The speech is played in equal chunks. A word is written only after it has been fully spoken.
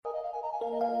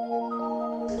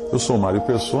Eu sou Mário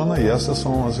Persona e essas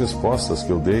são as respostas que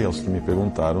eu dei aos que me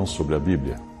perguntaram sobre a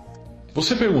Bíblia.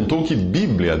 Você perguntou que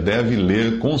Bíblia deve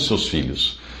ler com seus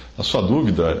filhos. A sua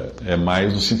dúvida é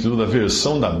mais no sentido da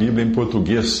versão da Bíblia em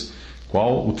português.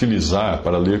 Qual utilizar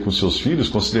para ler com seus filhos,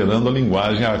 considerando a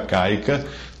linguagem arcaica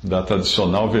da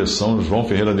tradicional versão João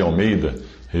Ferreira de Almeida,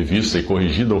 revista e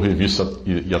corrigida ou revista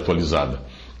e atualizada.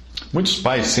 Muitos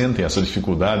pais sentem essa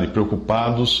dificuldade,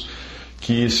 preocupados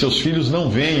que seus filhos não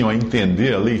venham a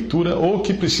entender a leitura ou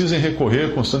que precisem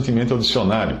recorrer constantemente ao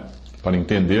dicionário para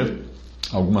entender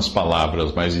algumas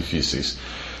palavras mais difíceis.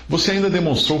 Você ainda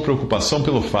demonstrou preocupação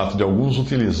pelo fato de alguns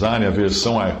utilizarem a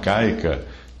versão arcaica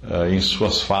em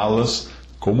suas falas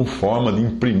como forma de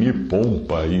imprimir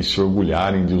pompa e se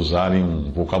orgulharem de usarem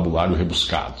um vocabulário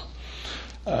rebuscado.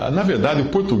 Na verdade, o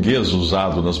português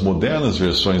usado nas modernas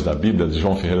versões da Bíblia de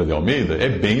João Ferreira de Almeida é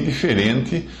bem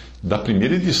diferente da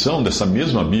primeira edição dessa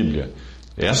mesma Bíblia.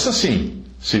 Essa sim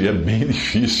seria bem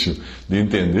difícil de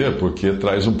entender, porque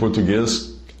traz um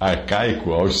português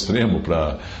arcaico ao extremo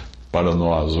para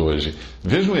nós hoje.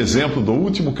 Veja um exemplo do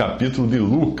último capítulo de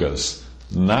Lucas,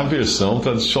 na versão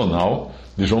tradicional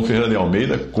de João Ferreira de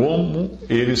Almeida, como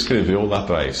ele escreveu lá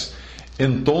atrás.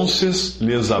 Entonces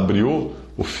les abriu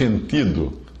o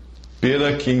sentido,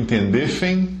 para que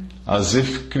entendessem as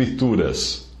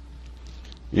escrituras.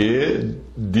 E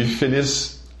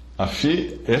disse-lhes,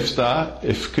 aqui está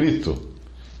escrito.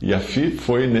 E aqui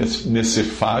foi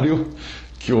necessário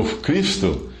que o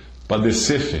Cristo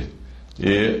padecesse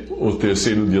e o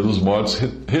terceiro dia dos mortos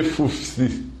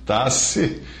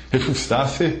ressuscitasse,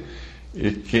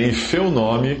 e que em seu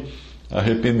nome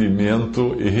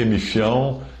arrependimento e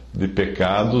remissão de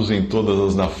pecados em todas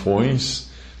as nações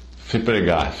se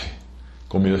pregasse,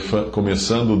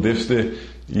 começando desde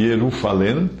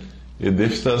Jerusalém, e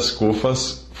destas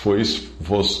coisas fois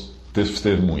vos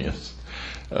testemunhas.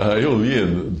 Eu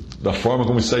li da forma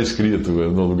como está escrito,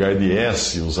 no lugar de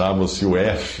S usava-se o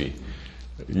F,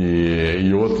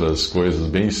 e outras coisas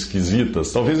bem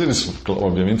esquisitas. Talvez eles,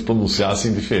 obviamente,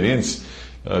 pronunciassem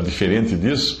diferente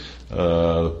disso,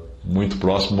 muito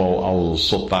próximo ao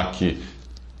sotaque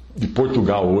de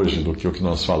Portugal hoje do que o que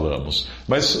nós falamos.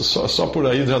 Mas só por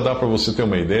aí já dá para você ter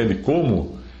uma ideia de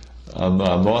como a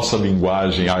nossa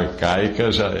linguagem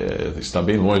arcaica já está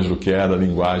bem longe do que era a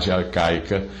linguagem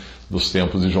arcaica dos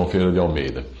tempos de João Ferreira de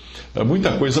Almeida.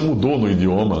 Muita coisa mudou no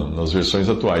idioma nas versões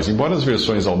atuais. Embora as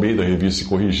versões Almeida Revista e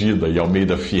Corrigida e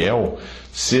Almeida Fiel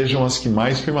sejam as que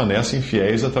mais permanecem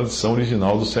fiéis à tradição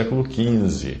original do século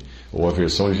XV, ou a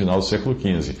versão original do século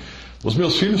XV. Os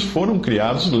meus filhos foram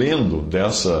criados lendo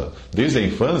desde a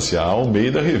infância, a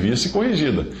Almeida Revista e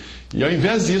Corrigida. E ao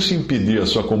invés disso impedir a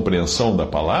sua compreensão da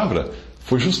palavra,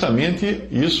 foi justamente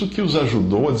isso que os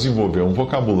ajudou a desenvolver um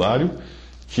vocabulário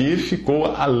que ficou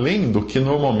além do que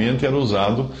normalmente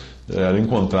era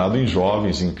encontrado em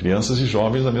jovens, em crianças e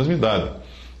jovens da mesma idade.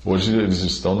 Hoje eles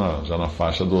estão já na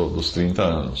faixa dos 30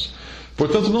 anos.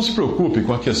 Portanto, não se preocupe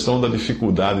com a questão da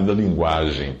dificuldade da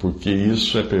linguagem, porque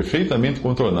isso é perfeitamente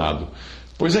contornado,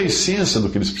 pois a essência do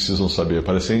que eles precisam saber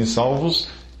para serem salvos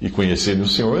e conhecerem o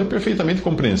Senhor é perfeitamente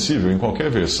compreensível em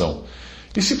qualquer versão.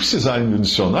 E se precisarem de um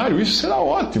dicionário, isso será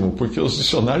ótimo, porque os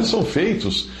dicionários são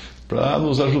feitos para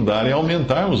nos ajudarem a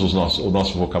aumentarmos o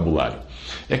nosso vocabulário.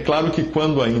 É claro que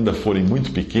quando ainda forem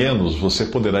muito pequenos, você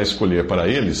poderá escolher para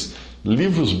eles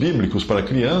livros bíblicos para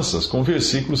crianças com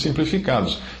versículos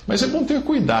simplificados. Mas é bom ter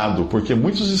cuidado, porque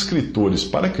muitos escritores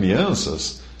para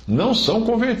crianças não são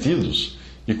convertidos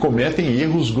e cometem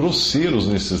erros grosseiros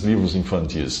nesses livros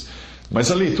infantis. Mas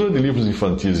a leitura de livros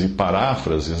infantis e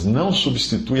paráfrases não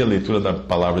substitui a leitura da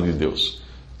palavra de Deus,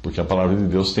 porque a palavra de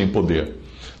Deus tem poder.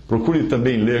 Procure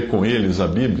também ler com eles a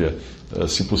Bíblia,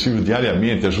 se possível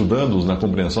diariamente, ajudando-os na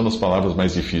compreensão das palavras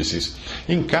mais difíceis.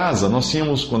 Em casa, nós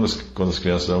tínhamos, quando as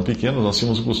crianças eram pequenas, nós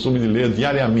tínhamos o costume de ler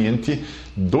diariamente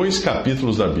 2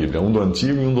 capítulos da Bíblia, um do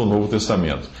Antigo e um do Novo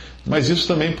Testamento. Mas isso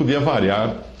também podia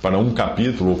variar para um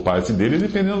capítulo ou parte dele,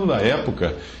 dependendo da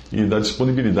época e da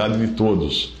disponibilidade de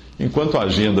todos. Enquanto a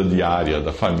agenda diária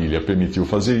da família permitiu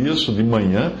fazer isso, de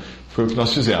manhã foi o que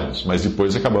nós fizemos, mas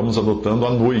depois acabamos adotando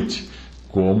à noite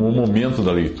como o momento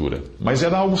da leitura. Mas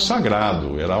era algo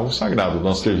sagrado,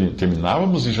 Nós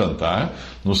terminávamos de jantar,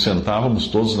 nos sentávamos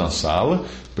todos na sala,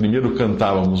 primeiro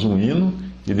cantávamos um hino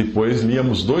e depois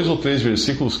líamos 2 ou 3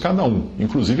 versículos cada um,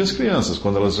 inclusive as crianças,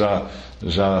 quando elas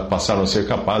já passaram a ser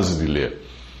capazes de ler.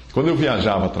 Quando eu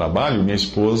viajava a trabalho, minha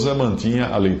esposa mantinha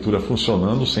a leitura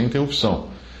funcionando sem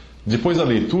interrupção. Depois da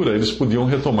leitura, eles podiam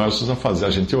retomar os seus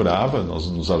afazeres. A gente orava, nós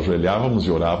nos ajoelhávamos e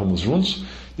orávamos juntos,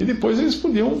 e depois eles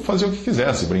podiam fazer o que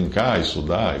quisessem, brincar,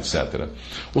 estudar, etc.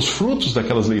 Os frutos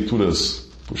daquelas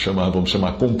leituras vamos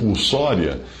chamar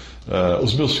compulsória,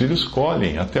 os meus filhos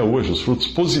colhem até hoje os frutos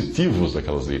positivos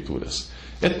daquelas leituras.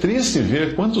 É triste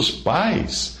ver quantos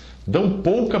pais dão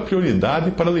pouca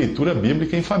prioridade para a leitura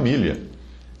bíblica em família.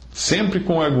 Sempre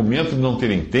com o argumento de não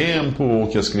terem tempo, ou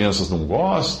que as crianças não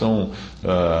gostam,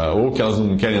 ou que elas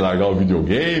não querem largar o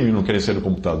videogame, não querem sair do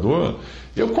computador.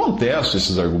 Eu contesto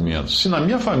esses argumentos. Se na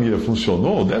minha família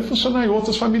funcionou, deve funcionar em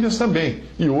outras famílias também.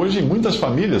 E hoje em muitas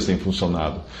famílias tem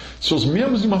funcionado. Se os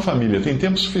membros de uma família têm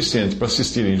tempo suficiente para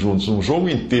assistirem juntos um jogo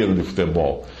inteiro de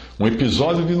futebol, um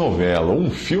episódio de novela, um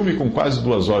filme com quase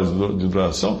 2 horas de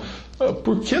duração,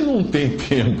 por que não tem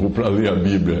tempo para ler a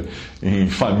Bíblia em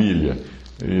família?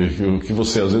 O que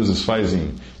você às vezes faz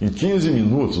em 15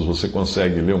 minutos, você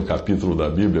consegue ler um capítulo da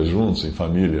Bíblia juntos, em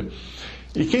família.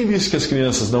 E quem disse que as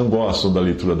crianças não gostam da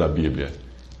leitura da Bíblia?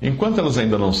 Enquanto elas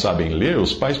ainda não sabem ler,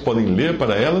 os pais podem ler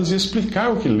para elas e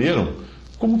explicar o que leram,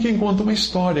 como quem conta uma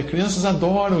história. Crianças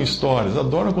adoram histórias,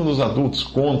 adoram quando os adultos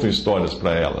contam histórias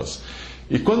para elas.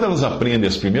 E quando elas aprendem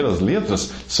as primeiras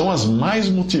letras, são as mais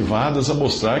motivadas a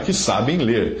mostrar que sabem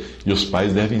ler. E os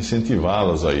pais devem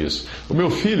incentivá-las a isso. O meu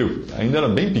filho, ainda era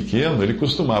bem pequeno, ele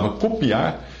costumava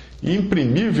copiar e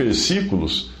imprimir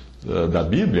versículos da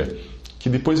Bíblia, que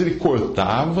depois ele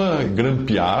cortava,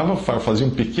 grampeava, fazia um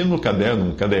pequeno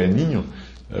caderno, um caderninho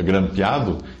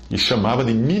grampeado, e chamava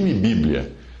de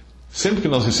mini-bíblia. Sempre que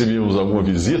nós recebíamos alguma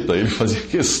visita, ele fazia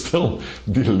questão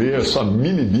de ler sua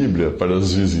mini-bíblia para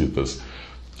as visitas.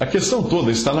 A questão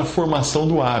toda está na formação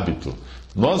do hábito.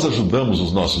 Nós ajudamos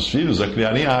os nossos filhos a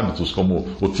criarem hábitos, como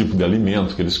o tipo de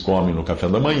alimento que eles comem no café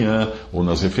da manhã, ou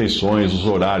nas refeições, os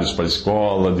horários para a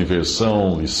escola,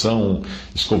 diversão, lição,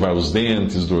 escovar os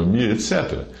dentes, dormir,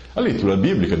 etc. A leitura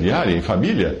bíblica diária em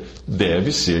família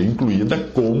deve ser incluída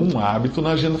como um hábito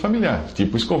na agenda familiar,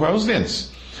 tipo escovar os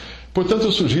dentes. Portanto,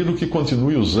 eu sugiro que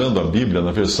continue usando a Bíblia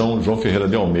na versão João Ferreira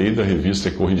de Almeida, revista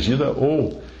e corrigida,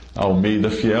 ou Almeida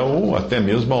Fiel, ou até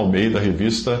mesmo Almeida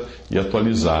Revista e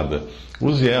Atualizada.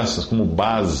 Use essas como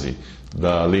base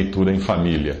da leitura em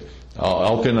família.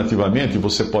 Alternativamente,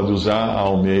 você pode usar a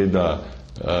Almeida,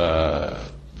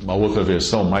 uma outra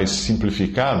versão mais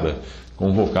simplificada, com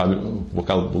um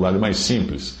vocabulário mais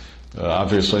simples. Há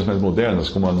versões mais modernas,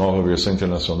 como a nova versão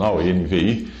internacional, a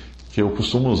NVI, que eu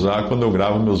costumo usar quando eu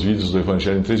gravo meus vídeos do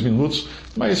Evangelho em 3 minutos,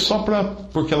 mas só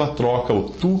porque ela troca o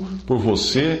tu por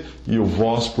você e o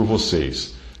vós por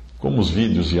vocês. Como os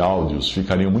vídeos e áudios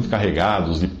ficariam muito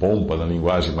carregados de pompa na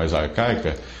linguagem mais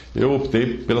arcaica, eu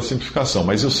optei pela simplificação.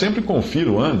 Mas eu sempre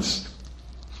confiro antes,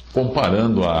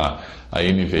 comparando a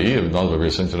NVI, a nova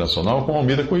versão internacional, com a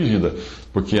Almeida corrigida,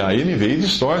 porque a NVI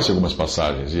distorce algumas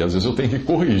passagens, e às vezes eu tenho que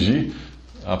corrigir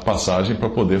a passagem para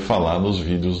poder falar nos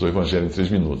vídeos do Evangelho em 3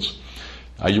 minutos.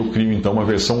 Aí eu crio então uma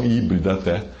versão híbrida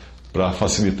até, para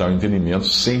facilitar o entendimento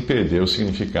sem perder o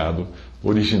significado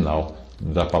original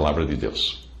da palavra de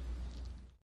Deus.